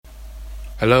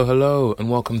Hello, hello, and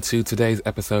welcome to today's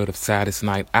episode of Saddest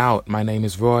Night Out. My name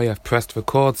is Roy. I've pressed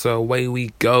record, so away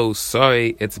we go.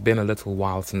 Sorry, it's been a little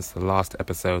while since the last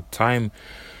episode. Time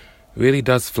really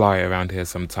does fly around here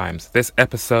sometimes. This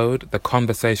episode, the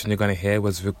conversation you're going to hear,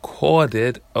 was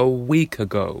recorded a week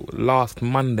ago, last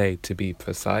Monday to be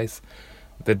precise.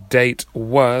 The date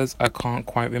was, I can't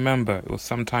quite remember, it was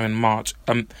sometime in March.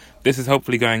 This is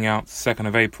hopefully going out 2nd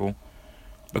of April.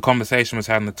 The conversation was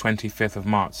had on the 25th of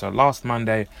March. So last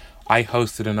Monday, I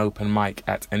hosted an open mic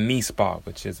at Anise Bar,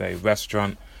 which is a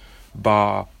restaurant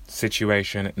bar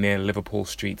situation near Liverpool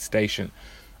Street Station.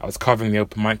 I was covering the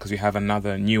open mic because we have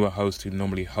another newer host who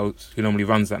normally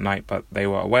runs that night, but they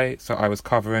were away, so I was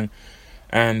covering.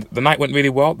 And the night went really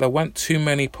well. There weren't too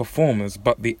many performers,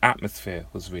 but the atmosphere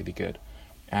was really good.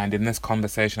 And in this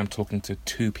conversation, I'm talking to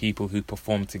two people who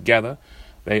performed together.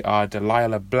 They are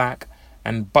Delilah Black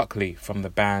and Buckley from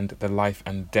the band The Life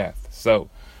and Death.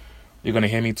 So you're going to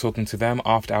hear me talking to them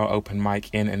after our open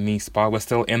mic in Anise Bar. We're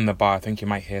still in the bar. I think you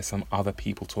might hear some other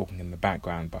people talking in the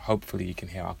background, but hopefully you can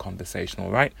hear our conversation all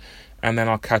right. And then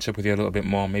I'll catch up with you a little bit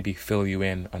more, maybe fill you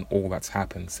in on all that's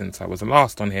happened since I was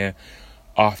last on here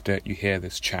after you hear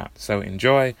this chat. So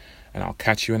enjoy, and I'll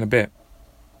catch you in a bit.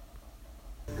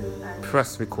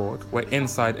 Press record. We're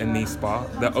inside Anise Bar.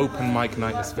 The open mic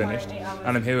night is finished,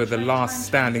 and I'm here with the last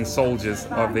standing soldiers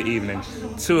of the evening.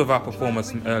 Two of our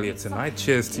performers from earlier tonight.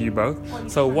 Cheers to you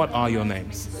both. So what are your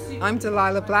names? I'm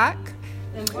Delilah Black.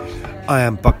 I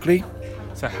am Buckley.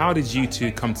 So how did you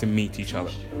two come to meet each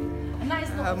other?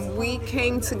 We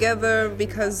came together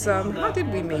because, how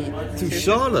did we meet? Through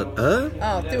Charlotte, huh?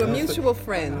 Oh, through a mutual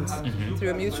friend. Through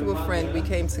a mutual friend we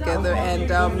came together, and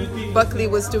Buckley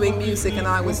was doing music and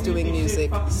I was doing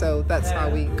music, so that's how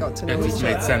we got to know It each just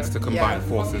other. made sense to combine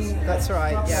forces. That's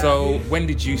right, yeah. So when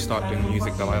did you start doing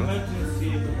music, Delilah?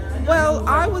 Well,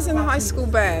 I was in a high school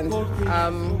band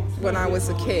when I was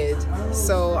a kid,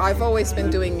 so I've always been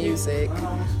doing music.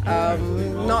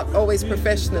 Not always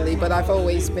professionally, but I've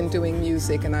always been doing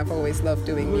music, and I've always loved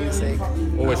doing music.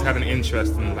 Always had an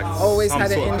interest in Always some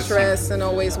had an sort of interest, and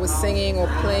always was singing or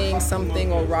playing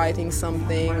something or writing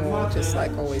something, or just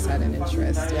always had an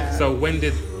interest, yeah. So when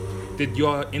did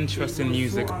your interest in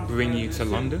music bring you to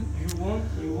London?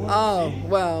 Oh,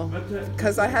 well,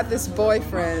 because I had this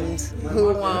boyfriend who,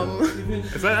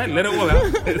 It's all right, let it all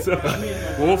out. It's all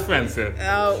right. We're all friends here.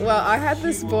 I had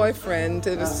this boyfriend.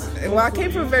 I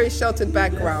came from a very sheltered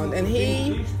background, and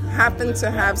he happened to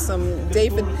have some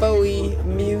David Bowie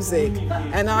music,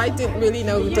 and I didn't really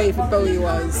know who David Bowie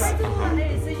was.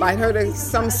 I heard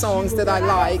some songs that I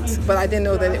liked, but I didn't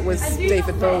know that it was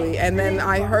David Bowie. And then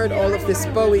I heard all of this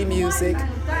Bowie music,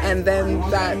 and then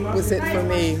that was it for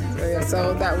me.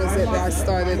 So that was it. I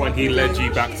started. When he led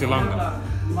you back to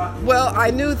London? Well,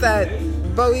 I knew that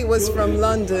Bowie was from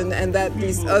London, and that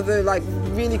these other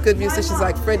really good musicians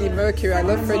like Freddie Mercury, I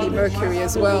love Freddie Mercury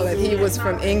as well, and he was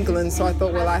from England, so I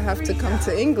thought, well, I have to come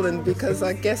to England because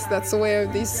I guess that's where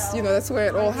that's where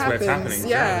it all happens.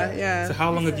 Yeah. So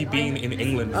how long have you been in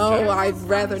England? Oh, I'd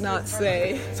rather not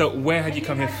say. So where had you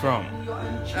come here from?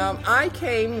 I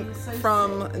came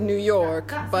from New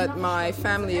York, but my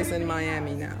family is in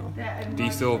Miami now. Do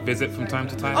you still visit from time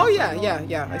to time? Oh,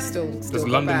 yeah. I still Does go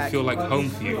London back. feel like home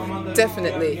for you?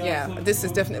 Definitely, yeah. This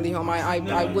is definitely home.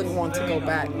 I wouldn't want to go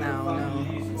back now,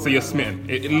 no. So you're smitten.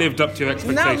 It lived up to your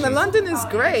expectations. No, London is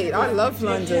great. I love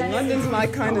London. London's my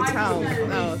kind of town.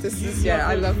 No,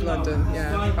 I love London.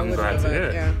 Yeah, I would Glad love to hear it.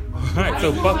 it. Yeah. All right,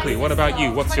 so Buckley, what about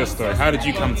you? What's your story? How did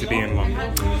you come to be in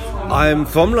London? I'm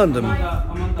from London.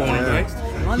 Born and raised?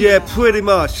 Yeah, pretty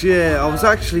much, yeah. I was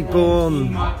actually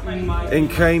born in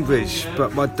Cambridge,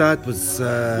 but my dad was,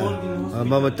 my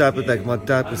mum and dad were there. My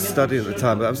dad was studying at the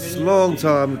time, but that was a long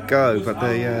time ago, but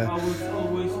they were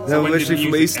When did originally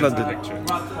from music East enter the London. picture?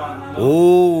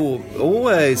 Oh,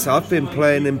 always. I've been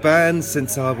playing in bands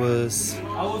since I was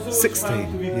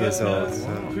 16 years old. So,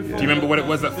 yeah. Do you remember what it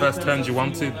was that first turned you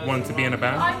on to wanting to be in a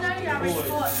band?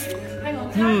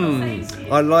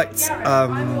 I liked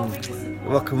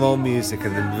rock and roll music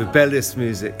and then rebellious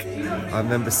music. I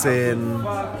remember seeing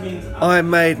Iron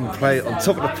Maiden play on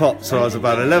Top of the Pops when I was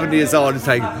about 11 years old and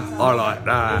saying, I like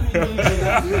that.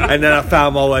 And then I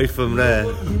found my way from there.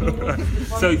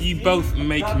 So you both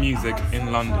make music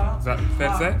in London, is that fair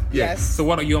to say? Yes. So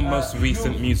what are your most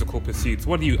recent musical pursuits?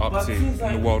 What are you up to in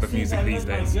the world of music these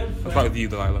days? I'll start with you,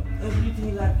 Delilah.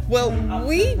 Well,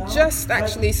 we just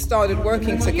actually started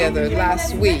working together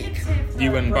last week.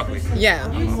 You and Buckley?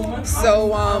 Yeah. So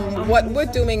what we're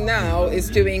doing now is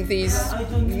doing these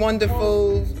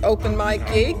wonderful open mic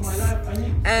gigs.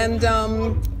 And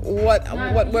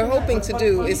what we're hoping to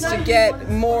do is to get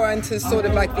more into sort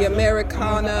of like the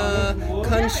Americana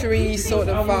country sort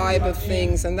of vibe of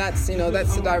things, and that's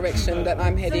the direction that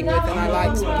I'm heading with. And I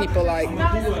like people like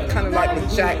kind of like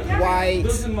with Jack White,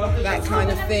 that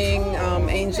kind of thing,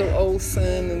 Angel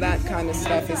Olsen, and that kind of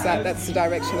stuff. That's the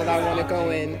direction that I want to go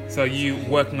in. So you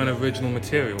working on original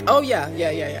material? Oh yeah.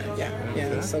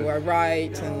 So I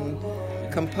write and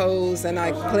compose, and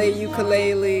I play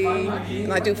ukulele,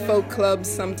 and I do folk clubs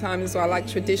sometimes. So I like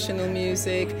traditional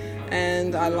music,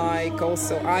 and I like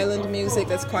also island music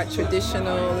that's quite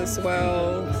traditional as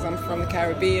well, because I'm from the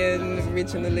Caribbean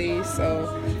originally.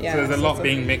 So yeah. So there's a lot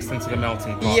being mixed into the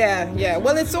melting pot. Yeah.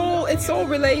 Well, it's all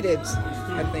related.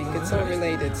 I think it's all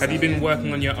related. Have you been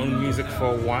working on your own music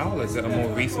for a while? Is it a more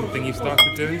recent thing you've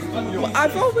started doing? Well,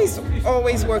 I've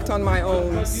always worked on my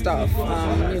own stuff.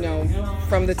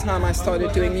 From the time I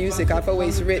started doing music, I've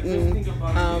always written.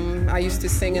 I used to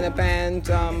sing in a band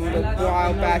a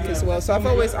while back as well. So I've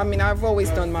always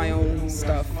done my own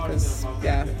stuff because,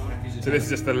 yeah. So this is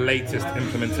just the latest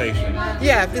implementation?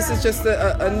 Yeah, this is just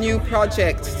a new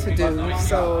project to do.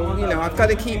 So, I've got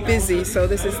to keep busy. So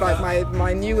this is like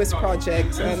my newest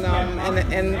project. And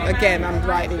again, I'm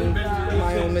writing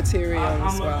my own material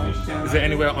as well. Yeah. Is there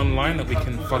anywhere online that we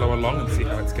can follow along and see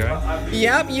how it's going?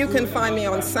 Yep, you can find me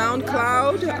on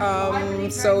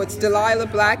SoundCloud. So it's Delilah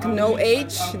Black, no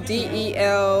H,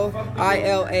 Delila,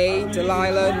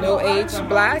 Delilah, no H,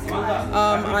 Black.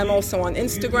 I'm also on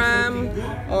Instagram,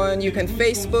 and you can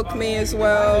Facebook me as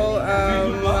well.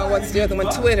 What's the other one?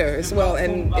 Twitter as well.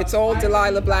 And it's all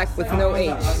Delilah Black with no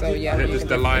H. So yeah. Is it just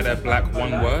Delilah Black,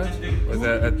 one word? Or is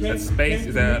there a space?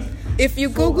 Is there... If you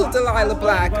Google Delilah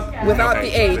Black without the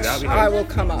H, I will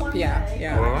come up.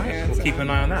 Yeah. All right, we'll keep an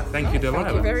eye on that. Thank you, Delilah.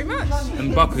 Thank you very much.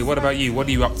 And Buckley, what about you? What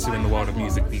are you up to in the world of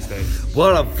music these days?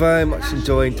 Well, I'm very much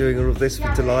enjoying doing all of this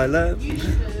with Delilah.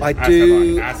 I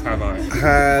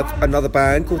have another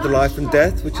band called The Life and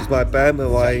Death, which is my band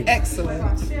where I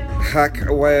hack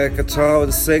away a guitar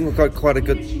and sing. We've got quite a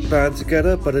good band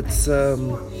together, but it's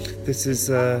this is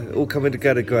all coming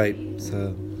together great.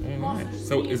 So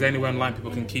is there anywhere online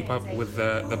people can keep up with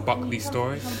the Buckley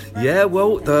story? Yeah,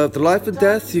 well, the Life and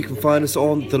Death, you can find us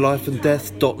on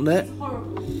thelifeanddeath.net.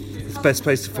 It's the best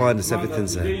place to find us,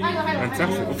 everything's there.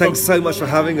 Fantastic. Well, thanks so much for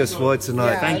having us, Roy,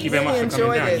 tonight. Thank you very much for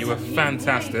coming down. You were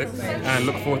fantastic, and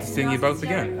look forward to seeing you both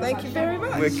again. Thank you very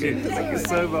much. Wicked. Thank you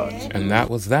so much. And that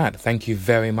was that. Thank you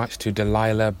very much to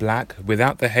Delilah Black,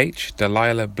 without the H,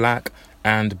 Delilah Black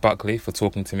and Buckley for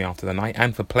talking to me after the night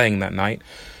and for playing that night.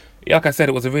 Like I said,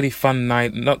 it was a really fun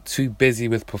night, not too busy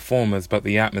with performers, but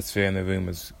the atmosphere in the room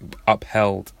was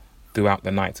upheld throughout the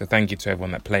night. So thank you to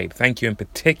everyone that played. Thank you in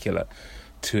particular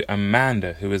to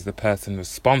Amanda, who is the person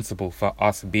responsible for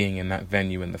us being in that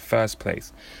venue in the first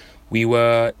place. We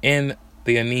were in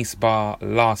the Anis Bar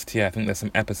last year. I think there's some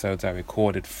episodes I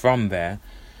recorded from there,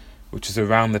 which is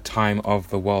around the time of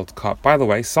the World Cup. By the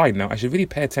way, side note, I should really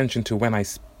pay attention to when I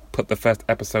put the first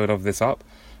episode of this up,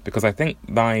 because I think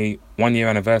my 1 year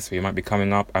anniversary might be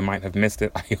coming up. I might have missed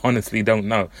it. I honestly don't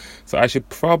know. So I should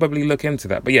probably look into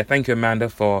that. But yeah, thank you, Amanda,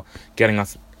 for getting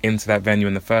us into that venue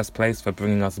in the first place, for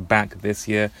bringing us back this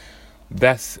year.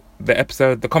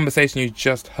 The conversation you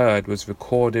just heard was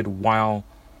recorded while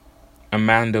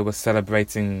Amanda was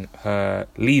celebrating her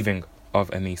leaving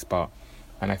of Anis Bar.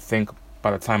 And I think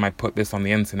by the time I put this on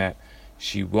the internet,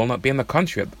 she will not be in the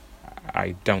country,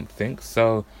 I don't think.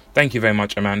 So thank you very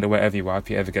much, Amanda, wherever you are. If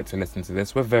you ever get to listen to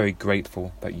this, we're very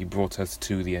grateful that you brought us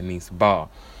to the Anis Bar.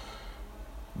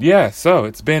 Yeah, so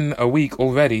it's been a week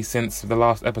already since the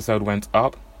last episode went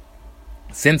up.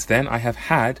 Since then, I have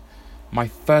had my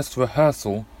first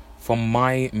rehearsal for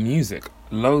my music.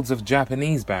 Loads of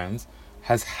Japanese bands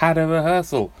has had a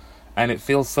rehearsal, and it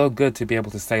feels so good to be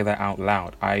able to say that out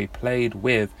loud. I played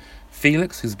with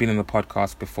Felix, who's been on the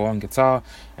podcast before on guitar,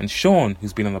 and Sean, who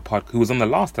was on the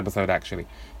last episode actually,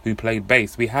 who played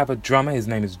bass. We have a drummer, his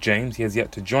name is James. He has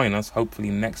yet to join us. Hopefully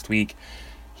next week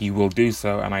he will do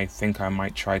so, and I think I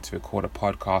might try to record a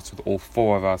podcast with all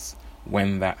four of us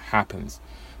when that happens.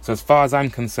 So as far as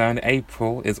I'm concerned,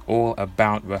 April is all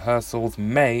about rehearsals.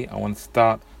 May, I want to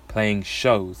start playing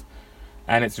shows.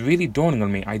 And it's really dawning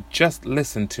on me, I just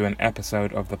listened to an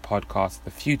episode of the podcast,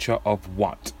 The Future of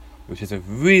What?, which is a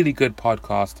really good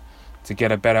podcast to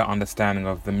get a better understanding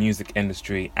of the music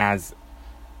industry as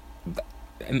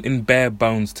in bare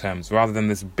bones terms, rather than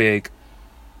this big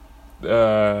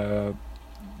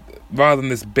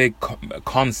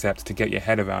concept to get your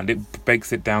head around. It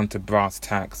breaks it down to brass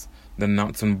tacks, the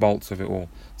nuts and bolts of it all,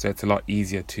 so it's a lot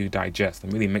easier to digest.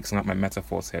 I'm really mixing up my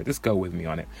metaphors here. Just go with me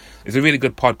on it. It's a really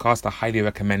good podcast. I highly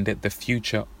recommend it. The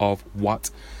Future of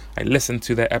What. I listened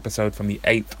to their episode from the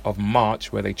 8th of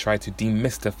March where they try to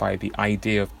demystify the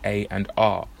idea of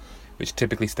A&R, which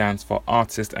typically stands for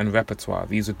artist and repertoire.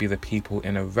 These would be the people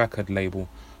in a record label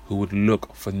who would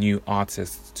look for new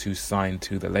artists to sign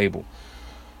to the label.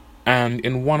 And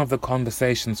in one of the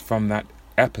conversations from that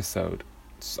episode,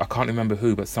 I can't remember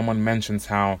who, but someone mentions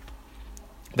how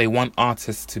they want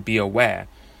artists to be aware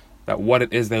that what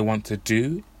it is they want to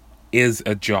do is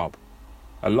a job.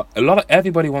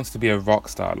 Everybody wants to be a rock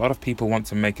star. A lot of people want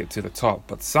to make it to the top,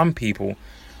 but some people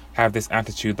have this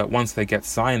attitude that once they get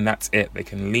signed, that's it. They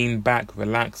can lean back,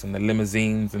 relax, and the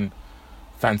limousines and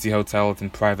fancy hotels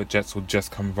and private jets will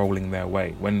just come rolling their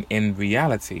way. When in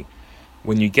reality,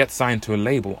 when you get signed to a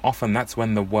label, often that's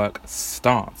when the work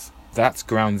starts. That's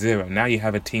ground zero. Now you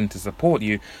have a team to support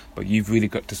you, but you've really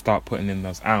got to start putting in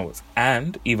those hours.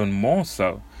 And even more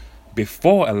so,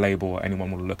 before a label or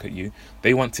anyone will look at you,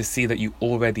 they want to see that you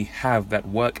already have that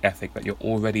work ethic, that you're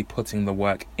already putting the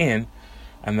work in,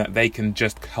 and that they can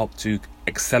just help to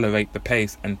accelerate the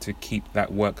pace and to keep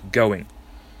that work going.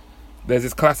 There's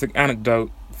this classic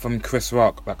anecdote from Chris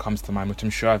Rock that comes to mind, which I'm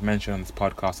sure I've mentioned on this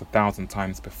podcast 1,000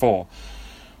 times before,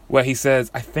 where he says,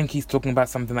 I think he's talking about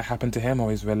something that happened to him, or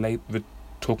he's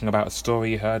talking about a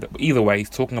story he heard. But either way, he's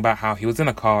talking about how he was in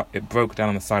a car, it broke down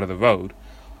on the side of the road.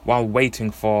 While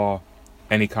waiting for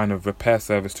any kind of repair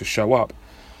service to show up,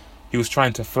 he was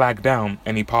trying to flag down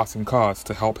any passing cars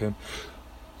to help him,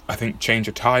 I think, change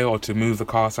a tire or to move the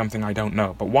car or something, I don't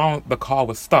know. But while the car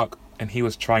was stuck and he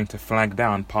was trying to flag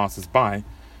down passers-by,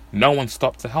 no one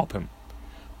stopped to help him.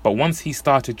 But once he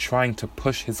started trying to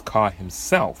push his car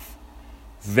himself,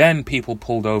 then people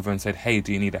pulled over and said, hey,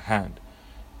 do you need a hand?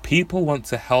 People want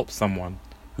to help someone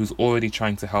who's already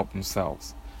trying to help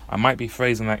themselves. I might be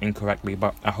phrasing that incorrectly,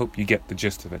 but I hope you get the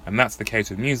gist of it. And that's the case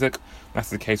with music, that's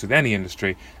the case with any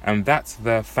industry, and that's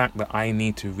the fact that I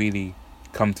need to really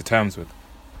come to terms with.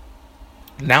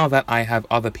 Now that I have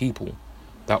other people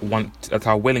that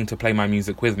are willing to play my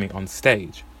music with me on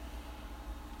stage,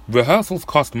 rehearsals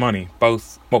cost money,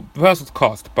 both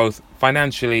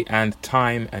financially and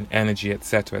time and energy,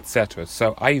 etc., etc.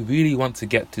 So I really want to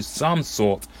get to some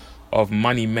sort of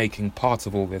money-making part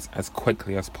of all this as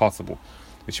quickly as possible.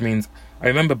 Which means, I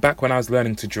remember back when I was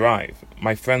learning to drive,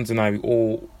 my friends and I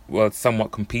all were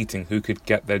somewhat competing who could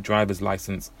get their driver's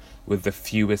license with the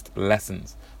fewest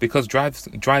lessons. Because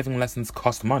driving lessons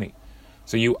cost money.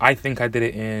 So I think I did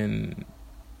it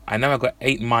I know I got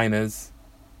 8 minors.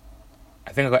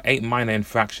 I think I got 8 minor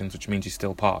infractions, which means you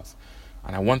still pass.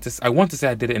 And I want to say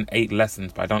I did it in 8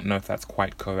 lessons, but I don't know if that's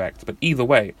quite correct. But either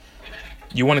way,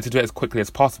 you wanted to do it as quickly as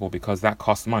possible because that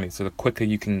costs money. So the quicker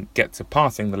you can get to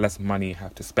passing, the less money you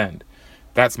have to spend.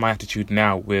 That's my attitude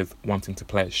now with wanting to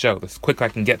play a show. The quicker I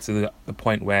can get to the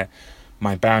point where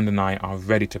my band and I are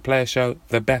ready to play a show,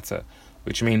 the better.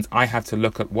 Which means I have to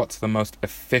look at what's the most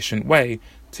efficient way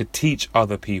to teach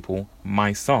other people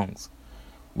my songs.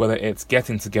 Whether it's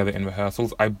getting together in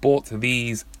rehearsals, I bought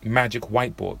these magic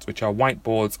whiteboards, which are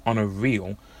whiteboards on a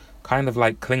reel, kind of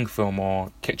like cling film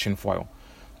or kitchen foil.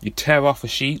 You tear off a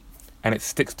sheet and it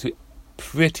sticks to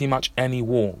pretty much any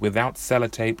wall without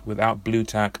sellotape, without blue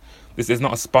tack. This is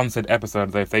not a sponsored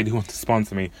episode, though. If they do want to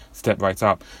sponsor me, step right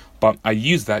up. But I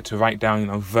use that to write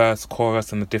down, verse,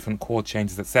 chorus, and the different chord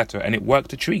changes, etc. And it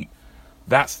worked a treat.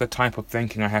 That's the type of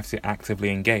thinking I have to actively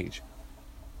engage.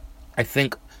 I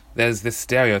think there's this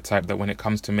stereotype that when it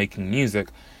comes to making music,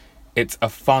 it's a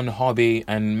fun hobby,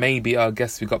 and maybe, I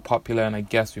guess we got popular, and I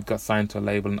guess we've got signed to a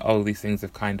label, and all these things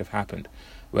have kind of happened.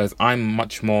 Whereas I'm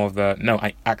much more of no,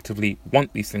 I actively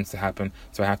want these things to happen,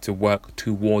 so I have to work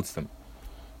towards them.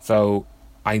 So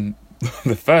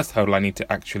the first hurdle I need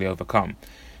to actually overcome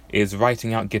is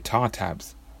writing out guitar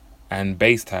tabs and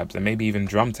bass tabs and maybe even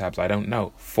drum tabs, I don't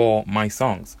know, for my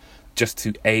songs, just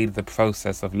to aid the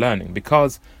process of learning.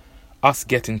 Because us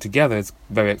getting together is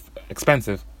very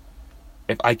expensive.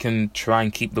 If I can try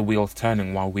and keep the wheels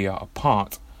turning while we are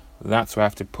apart, that's where I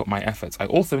have to put my efforts. I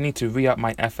also need to re-up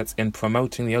my efforts in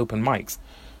promoting the open mics.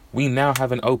 We now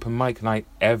have an open mic night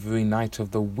every night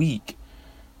of the week.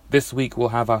 This week we'll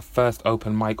have our first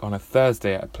open mic on a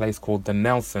Thursday at a place called The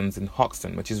Nelsons in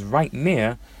Hoxton, which is right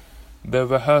near the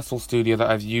rehearsal studio that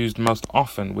I've used most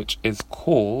often, which is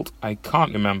called, I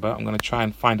can't remember, I'm going to try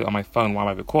and find it on my phone while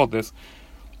I record this,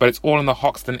 but it's all in the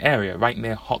Hoxton area, right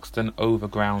near Hoxton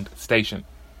Overground Station.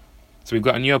 So we've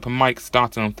got a new open mic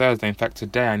starting on Thursday. In fact,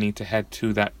 today I need to head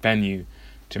to that venue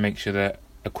to make sure that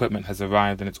equipment has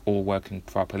arrived and it's all working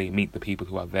properly, meet the people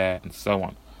who are there, and so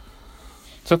on.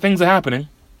 So things are happening.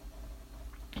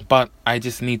 But I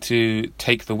just need to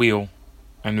take the wheel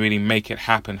and really make it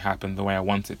happen the way I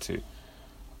want it to.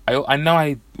 I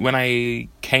know when I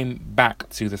came back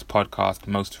to this podcast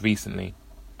most recently,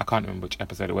 I can't remember which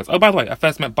episode it was. Oh, by the way, I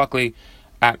first met Buckley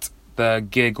at the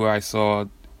gig where I saw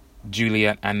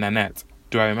Juliet and Nanette.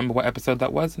 Do I remember what episode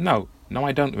that was? No,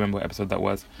 I don't remember what episode that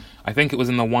was. I think it was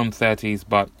in the 130s,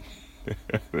 but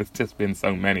there's just been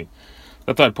so many.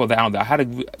 I thought I'd put that out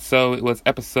there. So it was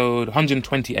episode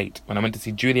 128 when I went to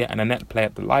see Juliet and Nanette play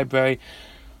at the library.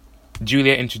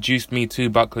 Juliet introduced me to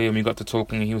Buckley and we got to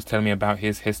talking, and he was telling me about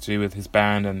his history with his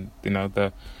band and, you know,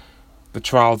 the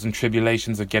trials and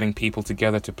tribulations of getting people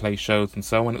together to play shows and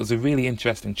so on. It was a really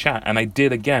interesting chat, and I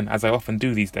did, again, as I often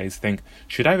do these days, think,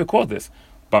 should I record this?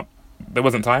 But there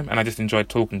wasn't time, and I just enjoyed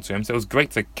talking to him, so it was great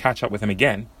to catch up with him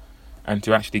again and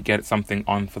to actually get something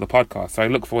on for the podcast. So I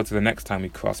look forward to the next time we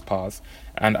cross paths,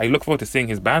 and I look forward to seeing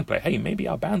his band play. Hey, maybe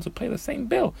our bands will play the same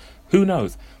bill. Who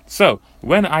knows? So,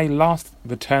 when I last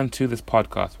returned to this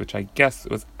podcast, which I guess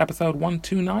was episode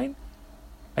 129?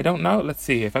 I don't know. Let's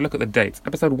see. If I look at the dates,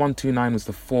 episode 129 was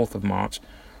the 4th of March,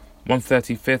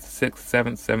 135th, 6th,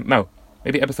 7th, 7th. No,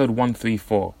 maybe episode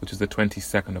 134, which is the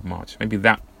 22nd of March. Maybe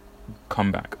that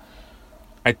comeback.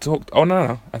 I talked... Oh,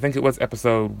 no. I think it was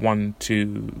episode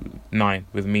 129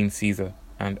 with Mean Caesar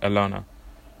and Alona.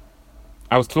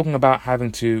 I was talking about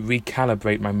having to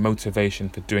recalibrate my motivation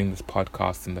for doing this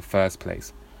podcast in the first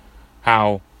place.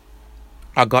 How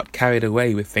I got carried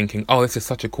away with thinking, oh, this is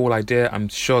such a cool idea. I'm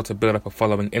sure to build up a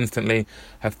following instantly,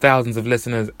 have thousands of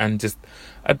listeners, and just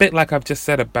a bit like I've just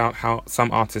said about how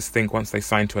some artists think once they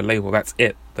sign to a label, that's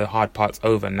it. The hard part's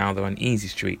over. Now they're on easy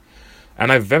street.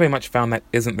 And I've very much found that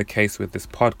isn't the case with this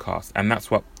podcast. And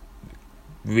that's what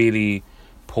really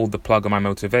pulled the plug on my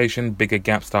motivation. Bigger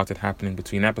gaps started happening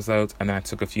between episodes. And then I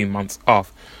took a few months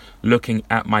off looking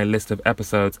at my list of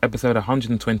episodes. Episode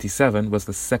 127 was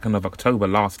the 2nd of October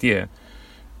last year.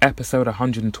 Episode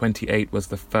 128 was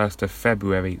the 1st of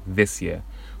February this year.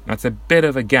 That's a bit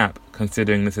of a gap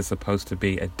considering this is supposed to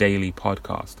be a daily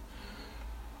podcast.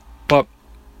 But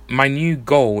my new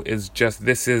goal is just,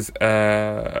 this is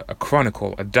a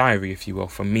chronicle, a diary, if you will,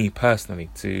 for me personally,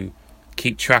 to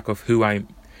keep track of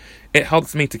it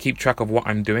helps me to keep track of what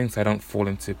I'm doing so I don't fall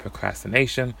into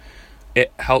procrastination.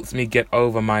 It helps me get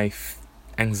over my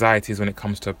anxieties when it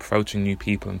comes to approaching new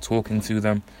people and talking to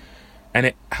them. And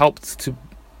it helps to,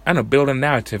 build a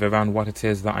narrative around what it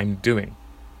is that I'm doing.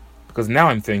 Because now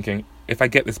I'm thinking, if I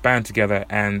get this band together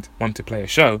and want to play a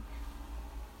show,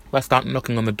 if I start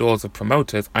knocking on the doors of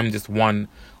promoters, I'm just one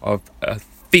of a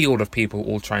field of people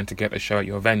all trying to get a show at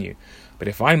your venue. But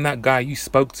if I'm that guy you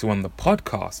spoke to on the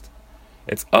podcast,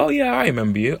 it's, oh yeah, I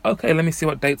remember you. Okay, let me see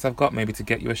what dates I've got maybe to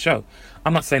get you a show.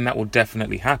 I'm not saying that will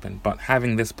definitely happen, but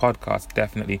having this podcast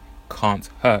definitely can't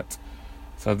hurt.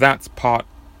 So that's part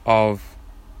of...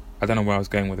 I don't know where I was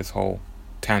going with this whole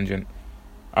tangent.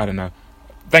 I don't know.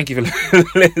 Thank you for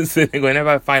listening. Whenever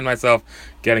I find myself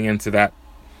getting into that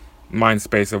mind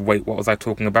space of, wait, what was I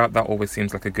talking about? That always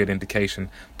seems like a good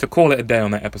indication to call it a day on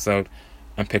that episode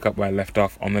and pick up where I left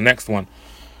off on the next one.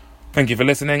 Thank you for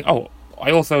listening. Oh,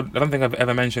 I don't think I've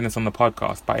ever mentioned this on the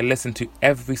podcast, but I listen to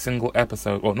every single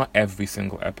episode, well, not every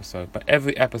single episode, but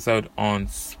every episode on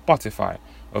Spotify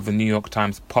of the New York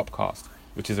Times Popcast,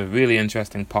 which is a really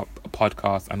interesting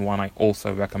podcast and one I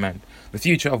also recommend. The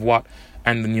Future of What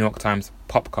and the New York Times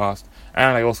Popcast.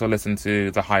 And I also listen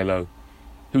to The High Low.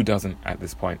 Who doesn't at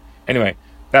this point? Anyway,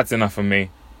 that's enough from me.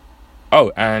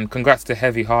 Oh, and congrats to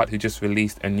Heavy Heart, who just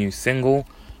released a new single,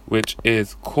 which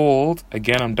is called...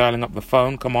 Again, I'm dialing up the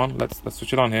phone. Come on, let's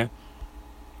switch it on here.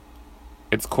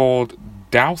 It's called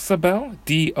Dowsabel.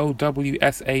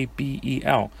 Dowsabel.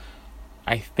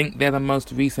 I think they're the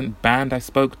most recent band I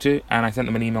spoke to, and I sent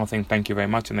them an email saying thank you very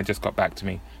much, and they just got back to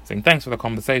me saying thanks for the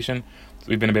conversation. So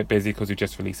we've been a bit busy because we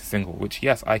just released a single, which,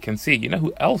 yes, I can see. You know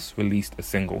who else released a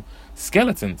single?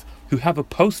 Skeletons, who have a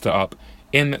poster up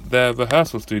in the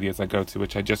rehearsal studios I go to,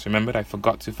 which I just remembered I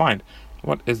forgot to find.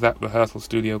 What is that rehearsal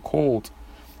studio called?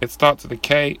 It starts with a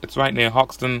K. It's right near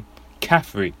Hoxton.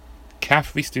 Caffrey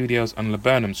Studios on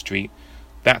Laburnum Street.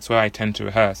 That's where I tend to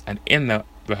rehearse, and in the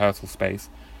rehearsal space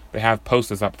they have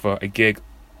posters up for a gig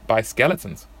by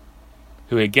Skeletons,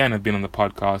 who again have been on the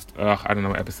podcast. I don't know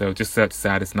what episode. Just search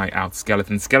Saddest Night Out.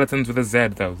 Skeletons with a Z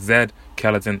though.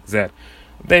 Skeleton Z.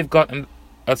 They've got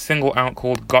a single out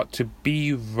called Got to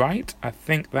Be Right. I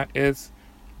think that is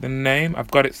the name.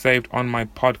 I've got it saved on my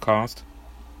podcast.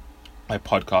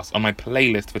 On my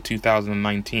playlist for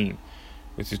 2019,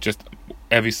 which is just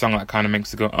every song that kind of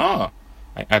makes it go, I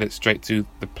add it straight to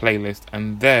the playlist,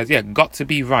 and there's, Got to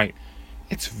Be Right.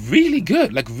 It's really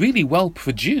good, like really well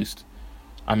produced.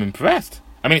 I'm impressed.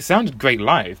 I mean, it sounded great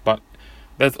live, but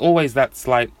there's always that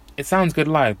slight, it sounds good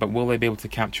live, but will they be able to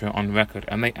capture it on record?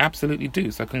 And they absolutely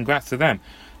do, so congrats to them.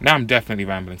 Now I'm definitely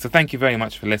rambling, so thank you very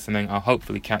much for listening. I'll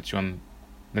hopefully catch you on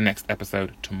the next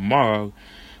episode tomorrow.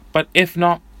 But if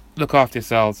not, look after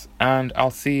yourselves, and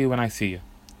I'll see you when I see you.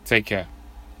 Take care.